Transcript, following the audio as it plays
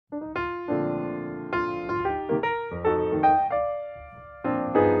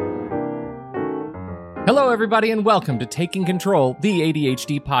Hello, everybody, and welcome to Taking Control, the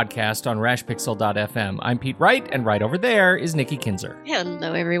ADHD podcast on rashpixel.fm. I'm Pete Wright, and right over there is Nikki Kinzer.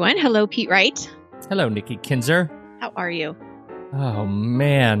 Hello, everyone. Hello, Pete Wright. Hello, Nikki Kinzer. How are you? Oh,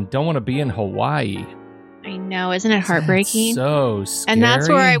 man. Don't want to be in Hawaii. I know. Isn't it heartbreaking? That's so scary. And that's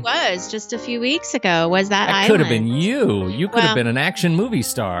where I was just a few weeks ago, was that island. That could have been you. You could have been an action movie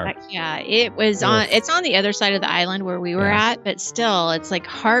star. Yeah, it was it's on the other side of the island where we were at, but still, it's like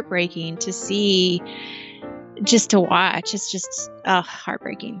heartbreaking to see, just to watch. It's just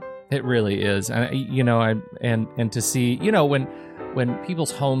heartbreaking. It really is. And to see, when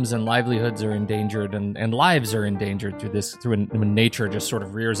people's homes and livelihoods are endangered and lives are endangered when nature just sort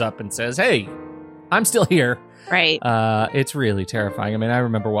of rears up and says, hey, I'm still here. Right. It's really terrifying. I mean, I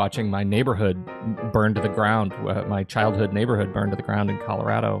remember watching my neighborhood burn to the ground, my childhood neighborhood burn to the ground in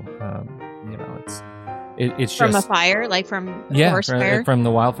Colorado. It's from just a fire, like from forest fire? From the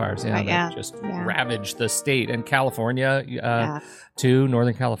wildfires, that just Yeah. ravaged the state and California, too,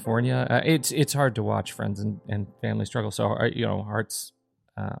 Northern California. It's hard to watch friends and family struggle. So hearts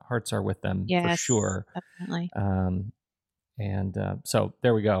are with them for sure. Definitely. So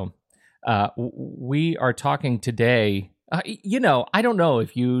there we go. We are talking today. I don't know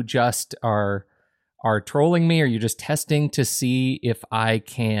if you just are trolling me or you're just testing to see if I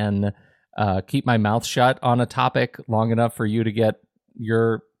can keep my mouth shut on a topic long enough for you to get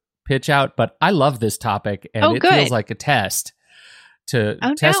your pitch out. But I love this topic, and it feels like a test to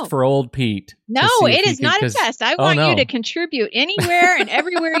test for old Pete. No, it is not a test. I want you to contribute anywhere and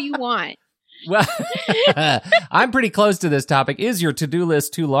everywhere you want. Well, I'm pretty close to this topic. Is your to-do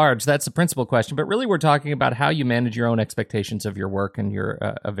list too large? That's the principal question. But really, we're talking about how you manage your own expectations of your work and your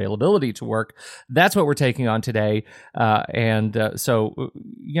availability to work. That's what we're taking on today. So,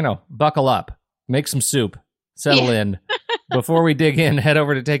 buckle up, make some soup, settle in. Before we dig in, head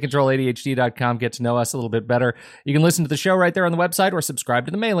over to TakeControlADHD.com, get to know us a little bit better. You can listen to the show right there on the website or subscribe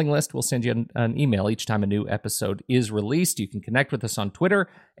to the mailing list. We'll send you an email each time a new episode is released. You can connect with us on Twitter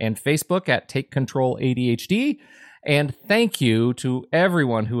and Facebook at TakeControlADHD. And thank you to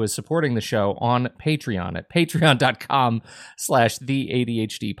everyone who is supporting the show on Patreon at patreon.com/the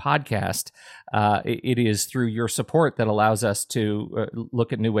ADHD podcast. It is through your support that allows us to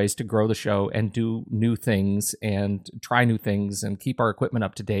look at new ways to grow the show and do new things and try new things and keep our equipment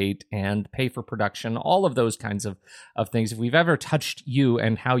up to date and pay for production, all of those kinds of things. If we've ever touched you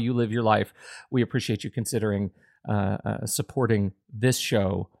and how you live your life, we appreciate you considering supporting this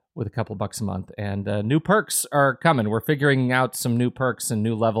show with a couple bucks a month. And new perks are coming. We're figuring out some new perks and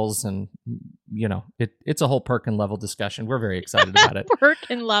new levels, and it's a whole perk and level discussion. We're very excited about it. Perk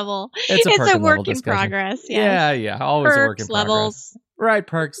and level. It's a work in progress. Yes. Yeah. Always perks, a work in progress. Levels. Right.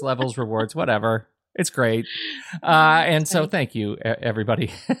 Perks, levels, rewards, whatever. It's great. And so thank you,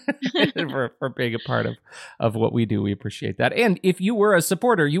 everybody, for being a part of what we do. We appreciate that. And if you were a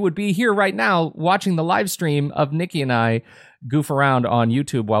supporter, you would be here right now watching the live stream of Nikki and I goof around on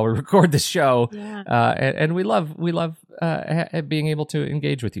YouTube while we record this show. Yeah. And we love being able to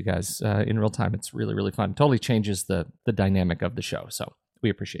engage with you guys in real time. It's really, really fun. Totally changes the dynamic of the show. So we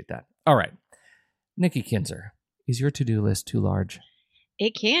appreciate that. All right. Nikki Kinzer, is your to-do list too large?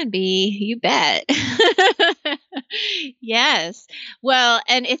 It can be, you bet. Yes. Well,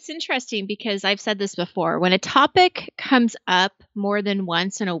 and it's interesting because I've said this before. When a topic comes up more than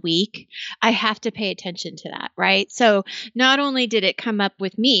once in a week, I have to pay attention to that, right? So not only did it come up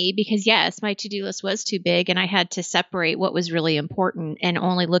with me because, yes, my to-do list was too big and I had to separate what was really important and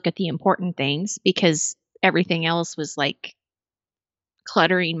only look at the important things because everything else was like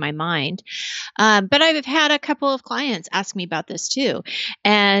cluttering my mind. But I've had a couple of clients ask me about this too.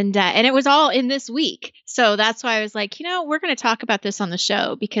 And it was all in this week. So that's why I was like, we're going to talk about this on the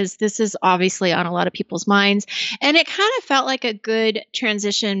show because this is obviously on a lot of people's minds. And it kind of felt like a good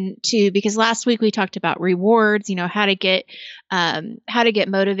transition because last week we talked about rewards, how to get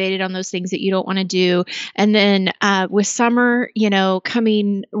motivated on those things that you don't want to do. And then with summer,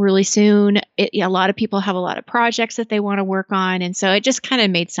 coming really soon, a lot of people have a lot of projects that they want to work on. And so it just kind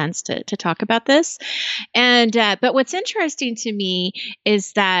of made sense to talk about this. And but what's interesting to me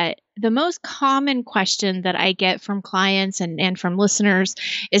is that the most common question that I get from clients and from listeners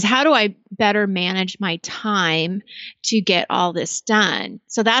is how do I better manage my time to get all this done?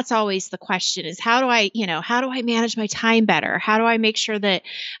 So that's always the question is how do I manage my time better? How do I make sure that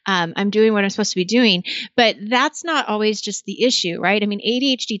I'm doing what I'm supposed to be doing? But that's not always just the issue, right? I mean,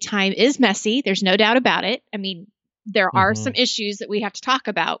 ADHD time is messy. There's no doubt about it. I mean, there are some issues that we have to talk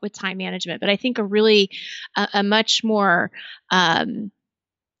about with time management, but I think a much more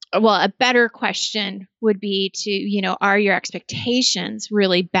well, a better question would be to, are your expectations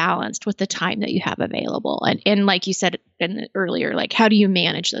really balanced with the time that you have available? And like you said earlier, like, how do you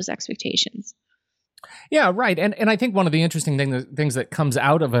manage those expectations? Yeah, right. And I think one of the interesting things that comes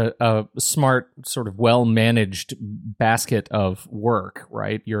out of a smart, sort of well-managed basket of work,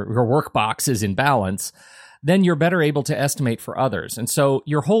 right? Your work box is in balance, then you're better able to estimate for others. And so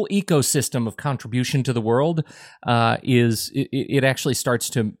your whole ecosystem of contribution to the world it actually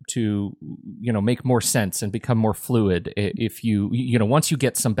starts to make more sense and become more fluid if once you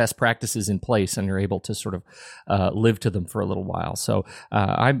get some best practices in place and you're able to sort of live to them for a little while. So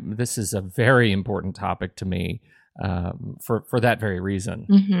this is a very important topic to me for that very reason.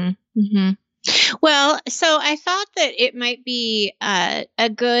 Mm-hmm. Mm-hmm. Well, so I thought that it might be a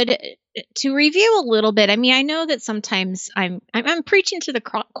good to review a little bit. I mean, I know that sometimes I'm preaching to the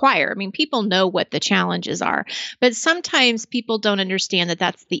choir. I mean, people know what the challenges are, but sometimes people don't understand that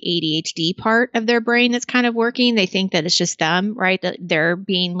that's the ADHD part of their brain that's kind of working. They think that it's just them, right? That they're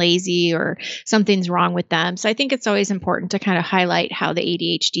being lazy or something's wrong with them. So I think it's always important to kind of highlight how the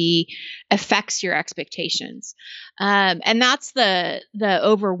ADHD affects your expectations. And that's the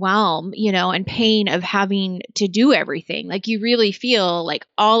overwhelm, and pain of having to do everything. Like, you really feel like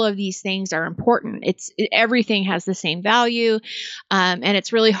all of these things are important. Everything has the same value. And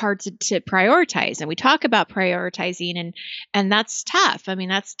it's really hard to prioritize. And we talk about prioritizing, and that's tough. I mean,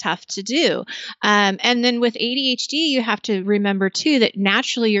 that's tough to do. And then with ADHD, you have to remember too, that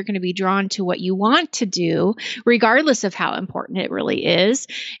naturally you're going to be drawn to what you want to do, regardless of how important it really is.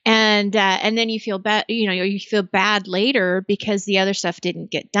 And then you feel bad, you feel bad later because the other stuff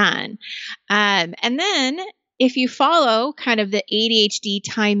didn't get done. And then if you follow kind of the ADHD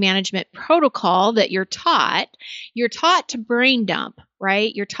time management protocol that you're taught to brain dump,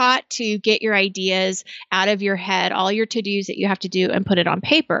 right? You're taught to get your ideas out of your head, all your to-dos that you have to do, and put it on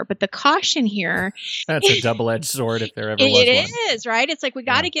paper. But the caution here... That's a double-edged sword if there ever was one. It is, right? It's like we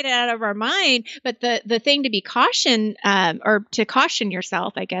got to get it out of our mind. But the thing to be cautioned, or to caution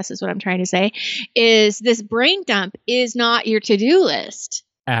yourself, I guess is what I'm trying to say, is this brain dump is not your to-do list.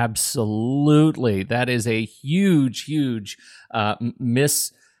 Absolutely. That is a huge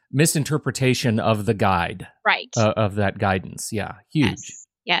misinterpretation of the guide. Right. Of that guidance. Yeah. Huge.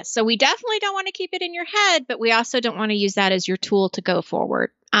 Yes. So we definitely don't want to keep it in your head, but we also don't want to use that as your tool to go forward.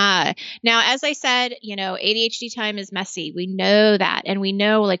 Now, as I said, ADHD time is messy. We know that. And we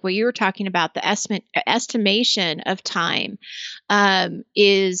know, like what you were talking about, the estimation of time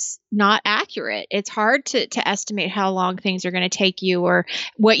is not accurate. It's hard to estimate how long things are going to take you, or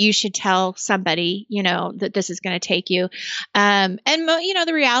what you should tell somebody, that this is going to take you.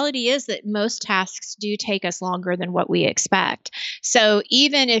 The reality is that most tasks do take us longer than what we expect. So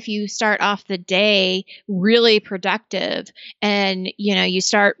even if you start off the day really productive and, you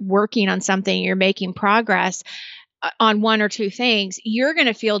start working on something, you're making progress on one or two things, you're going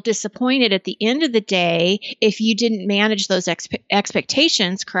to feel disappointed at the end of the day if you didn't manage those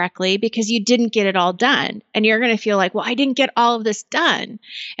expectations correctly, because you didn't get it all done. And you're going to feel like, well, I didn't get all of this done.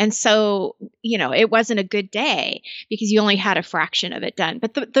 And so, it wasn't a good day because you only had a fraction of it done.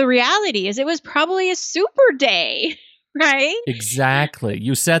 But the reality is it was probably a super day. Right? Exactly.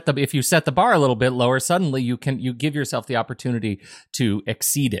 If you set the bar a little bit lower, suddenly you give yourself the opportunity to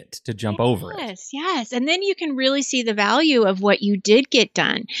exceed it, to jump over it. Yes. And then you can really see the value of what you did get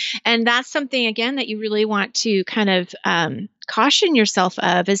done. And that's something, again, that you really want to kind of caution yourself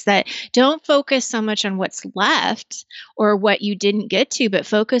of, is that don't focus so much on what's left or what you didn't get to, but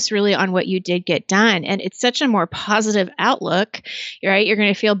focus really on what you did get done. And it's such a more positive outlook, right? You're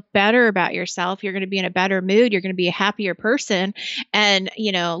going to feel better about yourself. You're going to be in a better mood. You're going to be a happier person, and,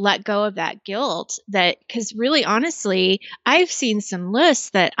 let go of that guilt. Because really, honestly, I've seen some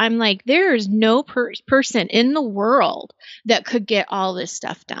lists that I'm like, there is no person in the world that could get all this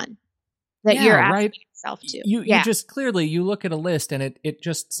stuff done that you're asking yourself to. You just clearly, you look at a list and it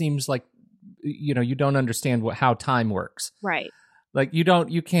just seems like, you don't understand how time works. Right. Like you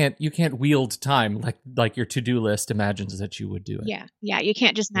can't wield time like your to-do list imagines that you would do it. Yeah. You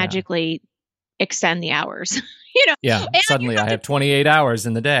can't just magically extend the hours. Yeah. Suddenly I have 28 hours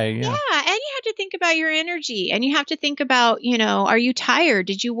in the day. Yeah. And you have to think about your energy, and you have to think about, are you tired?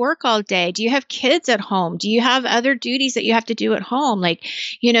 Did you work all day? Do you have kids at home? Do you have other duties that you have to do at home? Like,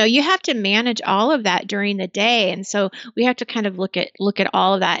 you have to manage all of that during the day. And so we have to kind of look at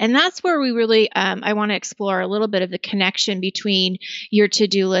all of that. And that's where we really, I want to explore a little bit of the connection between your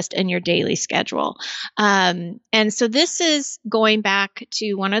to-do list and your daily schedule. And so this is going back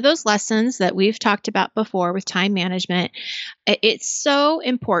to one of those lessons that we've talked about before with time management. It's so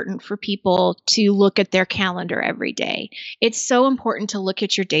important for people to to look at their calendar every day. It's so important to look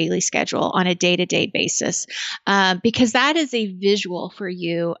at your daily schedule on a day-to-day basis, because that is a visual for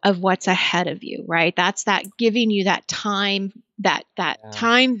you of what's ahead of you, right? That's that giving you that time, that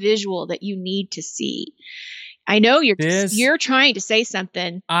time visual that you need to see. I know you're trying to say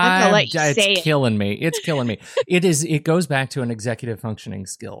something. I'm gonna let you say it. It's killing me. It's killing me. It goes back to an executive functioning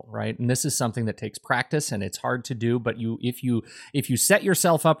skill, right? And this is something that takes practice, and it's hard to do. But if you set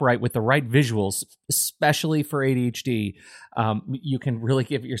yourself up right with the right visuals, especially for ADHD, you can really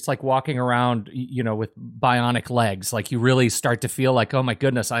it's like walking around, with bionic legs. Like you really start to feel like, oh my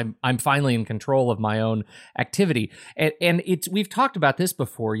goodness, I'm finally in control of my own activity. And we've talked about this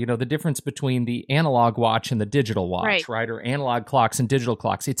before. The difference between the analog watch and the digital watch, right? Or analog clocks and digital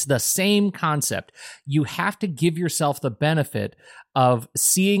clocks. It's the same concept. You have to give yourself the benefit of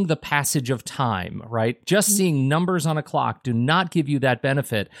seeing the passage of time, right? Just seeing numbers on a clock do not give you that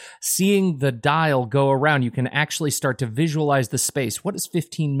benefit. Seeing the dial go around, you can actually start to visualize the space. What does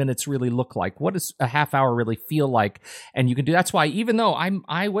 15 minutes really look like? What does a half hour really feel like? And you can do, that's why even though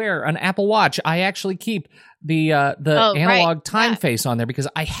I wear an Apple Watch, I actually keep the analog time face on there because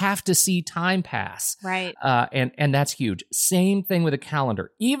I have to see time pass. Right. And that's huge. Same thing with a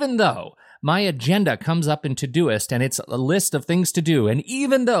calendar. Even though my agenda comes up in Todoist and it's a list of things to do, and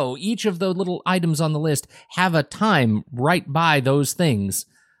even though each of the little items on the list have a time right by those things,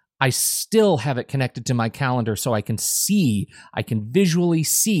 I still have it connected to my calendar so I can visually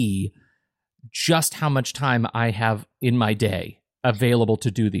see just how much time I have in my day available to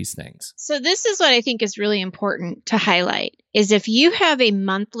do these things. So this is what I think is really important to highlight, is if you have a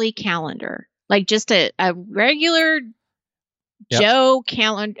monthly calendar, like just a regular Joe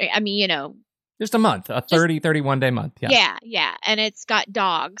calendar, just a month, a 31 day month. Yeah. Yeah. And it's got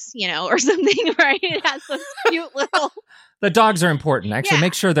dogs, or something, right? It has those cute little... The dogs are important. Actually,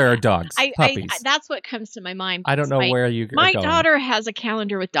 make sure there are dogs, puppies. That's what comes to my mind. I don't know where you are My going. daughter has a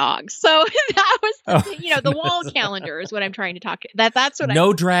calendar with dogs. So that was, the wall calendar is what I'm trying to talk. That's what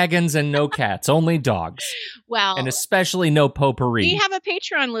No dragons and no cats, only dogs. Well, and especially no potpourri. We have a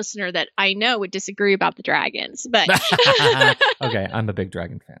Patreon listener that I know would disagree about the dragons, but okay, I'm a big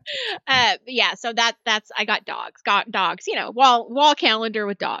dragon fan. Yeah, so that's I got dogs, wall calendar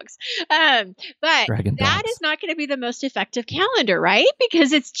with dogs. But dragon that dogs is not going to be the most effective calendar, right?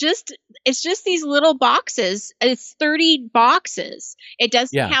 Because it's just these little boxes. It's 30 boxes. It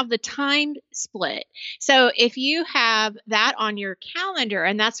doesn't have the time split. So if you have that on your calendar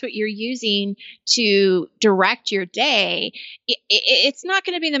and that's what you're using to direct your day, it's not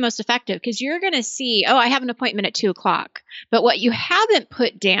going to be the most effective because you're going to see, I have an appointment at 2:00. But what you haven't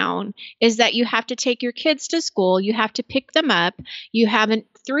put down is that you have to take your kids to school. You have to pick them up. You have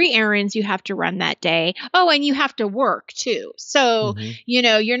 3 errands you have to run that day. Oh, and you have to work too. So,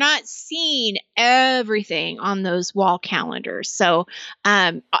 you're not seeing everything on those wall calendars. So,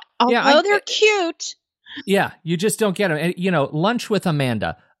 although they're cute. Yeah, you just don't get them. And, lunch with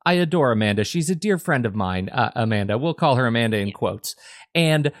Amanda. I adore Amanda. She's a dear friend of mine, Amanda. We'll call her Amanda in quotes.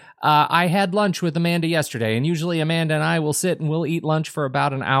 And I had lunch with Amanda yesterday. And usually Amanda and I will sit and we'll eat lunch for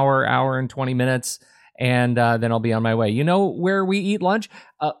about an hour and 20 minutes. And then I'll be on my way. You know where we eat lunch?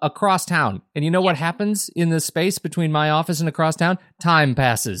 Across town. And you know what happens in the space between my office and across town? Time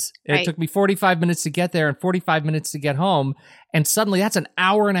passes. It took me 45 minutes to get there and 45 minutes to get home. And suddenly that's an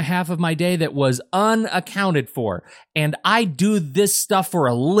hour and a half of my day that was unaccounted for. And I do this stuff for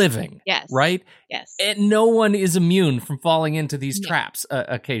a living. Yes. Right? Yes. And no one is immune from falling into these traps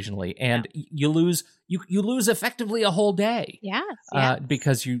occasionally. And you lose effectively a whole day. Yes.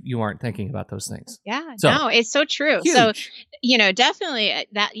 Because you aren't thinking about those things. Yeah. No, it's so true. Huge. So, definitely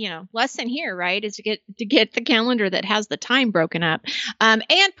that, lesson here, right, is to get the calendar that has the time broken up, and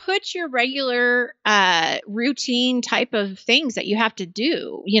put your regular routine type of things that you have to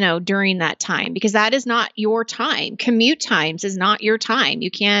do, during that time, because that is not your time. Commute times is not your time.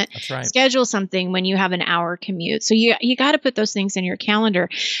 You can't schedule something when you have an hour commute. So you got to put those things in your calendar.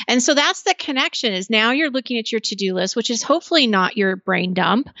 And so that's the connection, is now you're looking at your to-do list, which is hopefully not your brain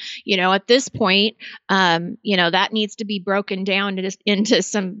dump. At this point, that needs to be broken down into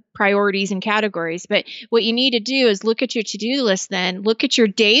some priorities and categories. But what you need to do is look at your to-do list, then look at your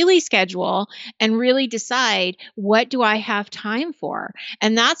daily schedule and really decide, what do I have time for?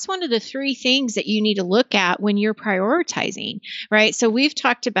 And that's one of the 3 things that you need to look at when you're prioritizing, right? So we've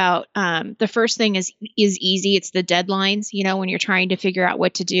talked about the first thing is easy. It's the deadlines. When you're trying to figure out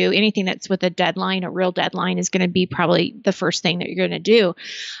what to do, anything that's with a deadline, a real deadline, is going to be probably the first thing that you're going to do.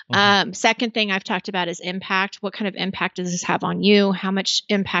 Second thing I've talked about is impact. What kind of impact does this have on you? How much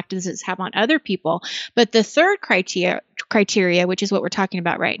impact does this have on other people? But the third criteria, which is what we're talking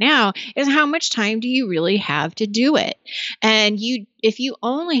about right now, is how much time do you really have to do it? And if you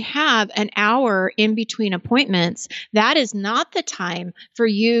only have an hour in between appointments, that is not the time for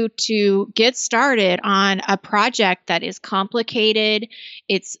you to get started on a project that is complicated.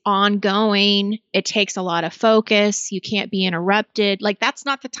 It's ongoing. It takes a lot of focus. You can't be interrupted. Like, that's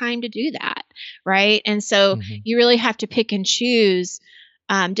not the time to do that. Right. And so you really have to pick and choose,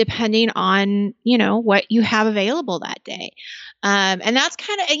 depending on, what you have available that day. And that's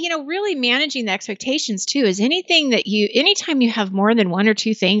kind of, really managing the expectations too, is anytime you have more than one or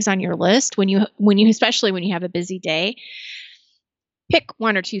two things on your list, especially when you have a busy day, pick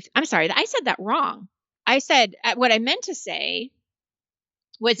one or two. I'm sorry, I said that wrong. I said, what I meant to say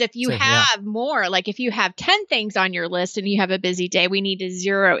was, if you have more, like if you have 10 things on your list and you have a busy day, we need to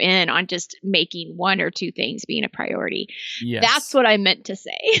zero in on just making one or two things being a priority. Yes. That's what I meant to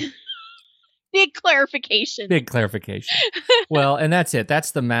say. Big clarification. Well, and that's it. That's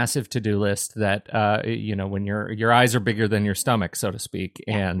the massive to-do list that, when your eyes are bigger than your stomach, so to speak,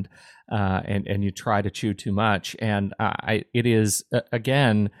 and you try to chew too much. And it is,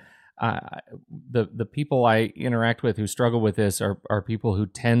 again, the people I interact with who struggle with this are people who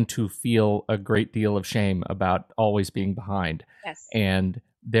tend to feel a great deal of shame about always being behind. Yes. And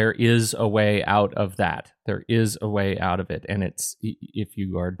there is a way out of that. There is a way out of it. And it's, if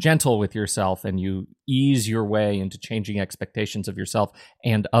you are gentle with yourself and you ease your way into changing expectations of yourself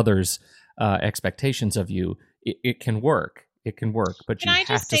and others' expectations of you, it can work. It can work, but you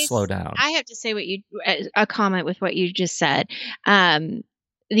have to slow down. I have to say a comment with what you just said.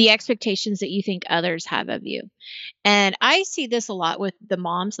 The expectations that you think others have of you. And I see this a lot with the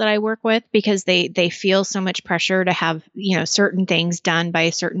moms that I work with, because they feel so much pressure to have, certain things done by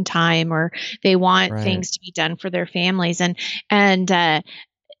a certain time, or they want things to be done for their families. And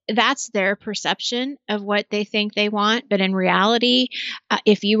that's their perception of what they think they want. But in reality,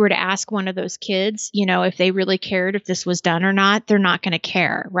 if you were to ask one of those kids, if they really cared if this was done or not, they're not going to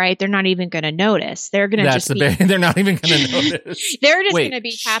care, right? They're not even going to notice. They're going to they're not even going to notice. They're just going to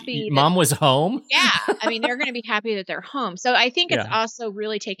be happy. Mom was home? Yeah. I mean, they're going to be happy that they're home. So I think it's also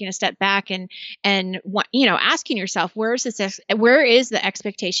really taking a step back and asking yourself, where is the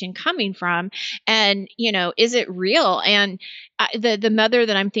expectation coming from? And, is it real? And the mother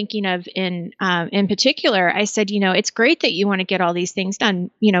that I'm thinking of in particular, I said, it's great that you want to get all these things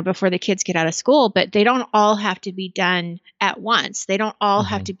done, before the kids get out of school, but they don't all have to be done at once. They don't all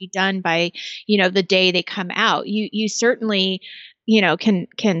have to be done by, the day they come out. You certainly,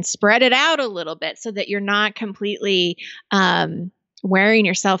 can spread it out a little bit so that you're not completely, wearing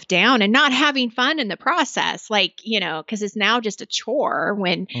yourself down and not having fun in the process, because it's now just a chore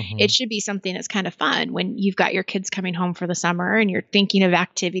when it should be something that's kind of fun when you've got your kids coming home for the summer and you're thinking of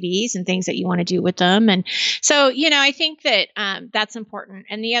activities and things that you want to do with them. And so, I think that that's important.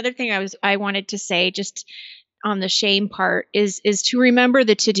 And the other thing I wanted to say, just on the shame part, is to remember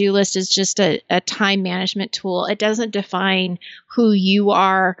the to-do list is just a time management tool. It doesn't define who you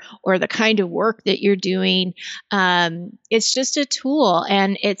are or the kind of work that you're doing. It's just a tool,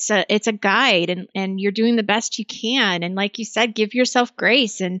 and it's a guide, and you're doing the best you can. And like you said, give yourself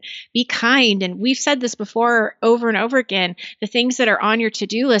grace and be kind. And we've said this before over and over again, the things that are on your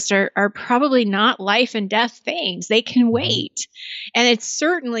to-do list are probably not life and death things. They can wait. And it's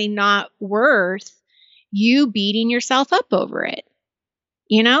certainly not worth you beating yourself up over it.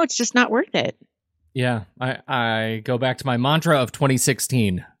 It's just not worth it. Yeah. I go back to my mantra of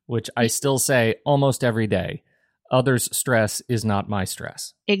 2016, which I still say almost every day. Others' stress is not my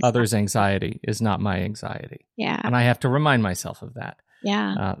stress. Exactly. Others' anxiety is not my anxiety. Yeah. And I have to remind myself of that.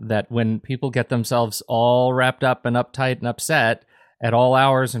 Yeah. That when people get themselves all wrapped up and uptight and upset at all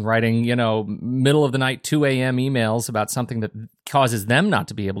hours and writing, middle of the night, 2 a.m. emails about something that causes them not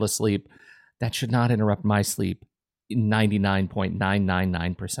to be able to sleep, that should not interrupt my sleep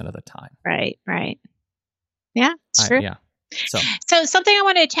 99.999% of the time. Right. Yeah, it's true. So something I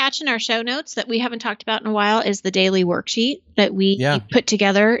want to attach in our show notes that we haven't talked about in a while is the daily worksheet that we put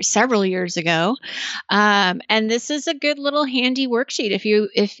together several years ago. And this is a good little handy worksheet.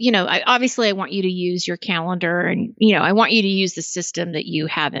 Obviously I want you to use your calendar, and, I want you to use the system that you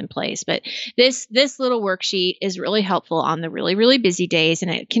have in place. But this little worksheet is really helpful on the really, really busy days.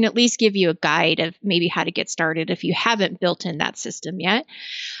 And it can at least give you a guide of maybe how to get started if you haven't built in that system yet.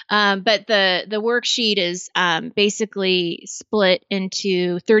 But the worksheet is basically split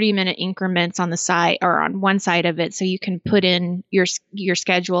into 30-minute increments on the side, or on one side of it, so you can put put in your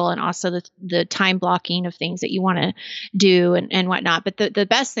schedule and also the time blocking of things that you want to do and whatnot. But the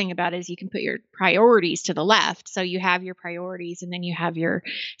best thing about it is you can put your priorities to the left. So you have your priorities and then you have your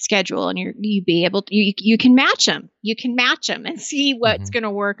schedule, and you can match them. You can match them and see what's going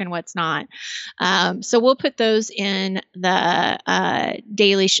to work and what's not. So we'll put those in the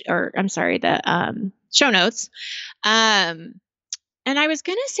show notes. And I was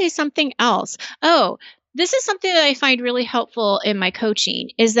going to say something else. Oh, this is something that I find really helpful in my coaching,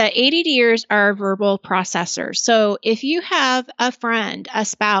 is that ADDers are verbal processors. So if you have a friend, a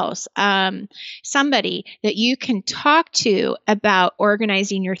spouse, somebody that you can talk to about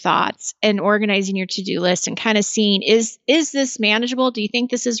organizing your thoughts and organizing your to-do list and kind of seeing, is this manageable? Do you think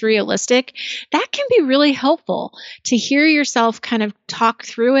this is realistic? That can be really helpful to hear yourself kind of talk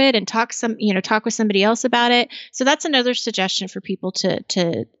through it and talk with somebody else about it. So that's another suggestion for people to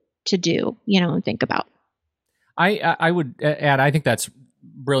do, and think about. I would add, I think that's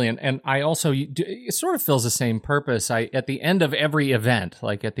brilliant. And I also, it sort of fills the same purpose. At the end of every event,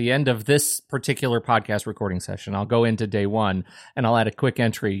 like at the end of this particular podcast recording session, I'll go into day one and I'll add a quick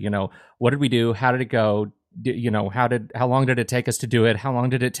entry, what did we do? How did it go? How long did it take us to do it? How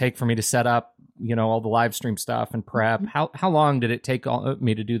long did it take for me to set up, all the live stream stuff and prep? How long did it take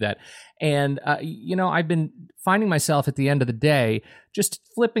me to do that? And, I've been finding myself at the end of the day, just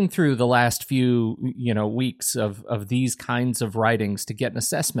flipping through the last few, weeks of these kinds of writings to get an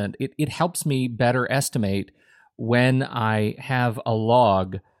assessment. It helps me better estimate when I have a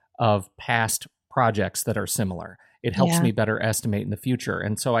log of past projects that are similar. It helps me better estimate in the future.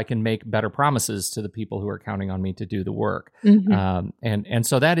 And so I can make better promises to the people who are counting on me to do the work. And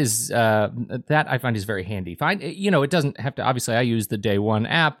so that is, that I find is very handy. It doesn't have to, obviously I use the Day One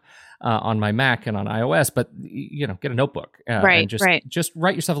app on my Mac and on iOS, but get a notebook and just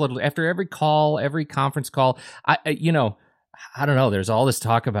write yourself a little after every call, every conference call. I don't know. There's all this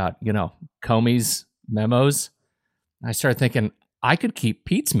talk about, Comey's memos. I started thinking I could keep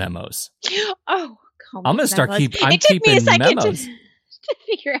Pete's memos. Oh, I'm going to start keeping memos. It took me a second to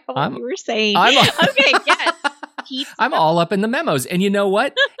figure out what you were saying. Okay, yes. I'm all up in the memos. And you know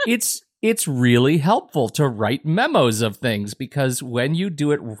what? It's really helpful to write memos of things, because when you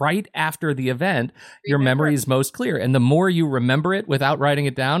do it right after the event, your memory is most clear. And the more you remember it without writing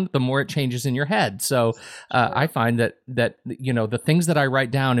it down, the more it changes in your head. So I find that the things that I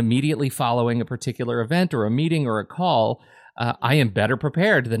write down immediately following a particular event or a meeting or a call, I am better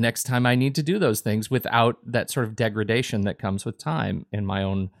prepared the next time I need to do those things without that sort of degradation that comes with time in my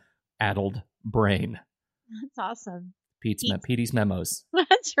own addled brain. That's awesome. Petey's Memos.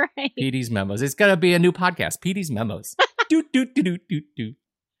 That's right. Petey's Memos. It's going to be a new podcast. Petey's Memos. Do.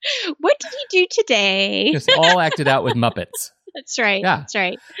 What did you do today? Just all acted out with Muppets. That's right. Yeah. That's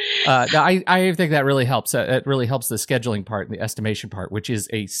right. I think that really helps. It really helps the scheduling part and the estimation part, which is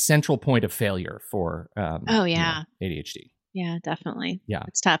a central point of failure for ADHD. Yeah, definitely. Yeah.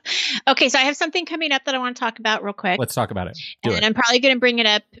 It's tough. Okay, so I have something coming up that I want to talk about real quick. Let's talk about it. And I'm probably going to bring it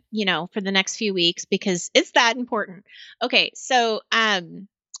up, for the next few weeks because it's that important. Okay, so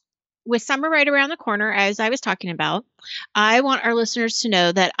with summer right around the corner, as I was talking about, I want our listeners to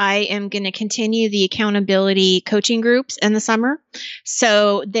know that I am going to continue the accountability coaching groups in the summer.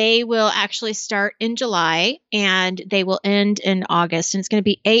 So they will actually start in July and they will end in August. And it's going to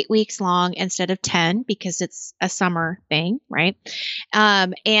be 8 weeks long instead of 10 because it's a summer thing, right?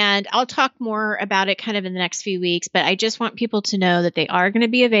 And I'll talk more about it kind of in the next few weeks, but I just want people to know that they are going to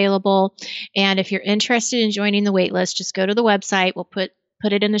be available. And if you're interested in joining the wait list, just go to the website. We'll put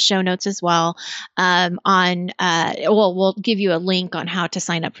it in the show notes as well. We'll give you a link on how to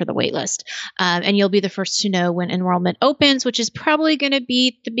sign up for the waitlist. And you'll be the first to know when enrollment opens, which is probably going to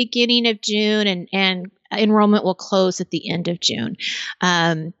be the beginning of June, and enrollment will close at the end of June.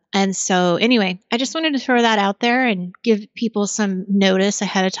 And so anyway, I just wanted to throw that out there and give people some notice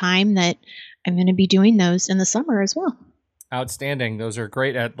ahead of time that I'm going to be doing those in the summer as well. Outstanding. Those are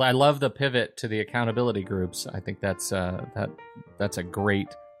great. I love the pivot to the accountability groups. I think that's a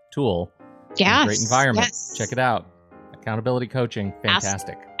great tool. Yeah. Great environment. Yes. Check it out. Accountability coaching.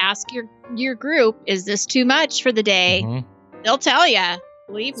 Fantastic. Ask your group, is this too much for the day? Mm-hmm. They'll tell you.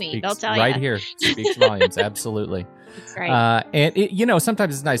 Believe me, they'll tell you. Right here. Speaks volumes. Absolutely. That's right. And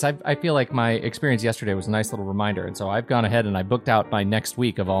sometimes it's nice. I feel like my experience yesterday was a nice little reminder. And so I've gone ahead and I booked out my next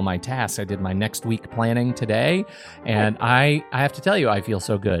week of all my tasks. I did my next week planning today. And I have to tell you, I feel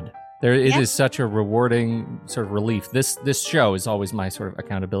so good It is such a rewarding sort of relief. This show is always my sort of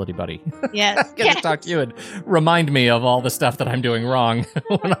accountability buddy. Yes. Get to talk to you and remind me of all the stuff that I'm doing wrong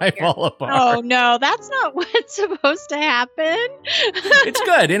when I fall apart. Oh, no, that's not what's supposed to happen. It's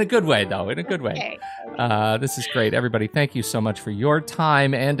good, in a good way, though, in a good way. Okay. This is great. Everybody, thank you so much for your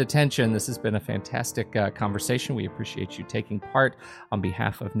time and attention. This has been a fantastic conversation. We appreciate you taking part. On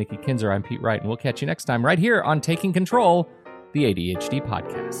behalf of Nikki Kinzer, I'm Pete Wright, and we'll catch you next time right here on Taking Control, the ADHD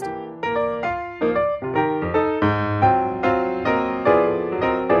podcast.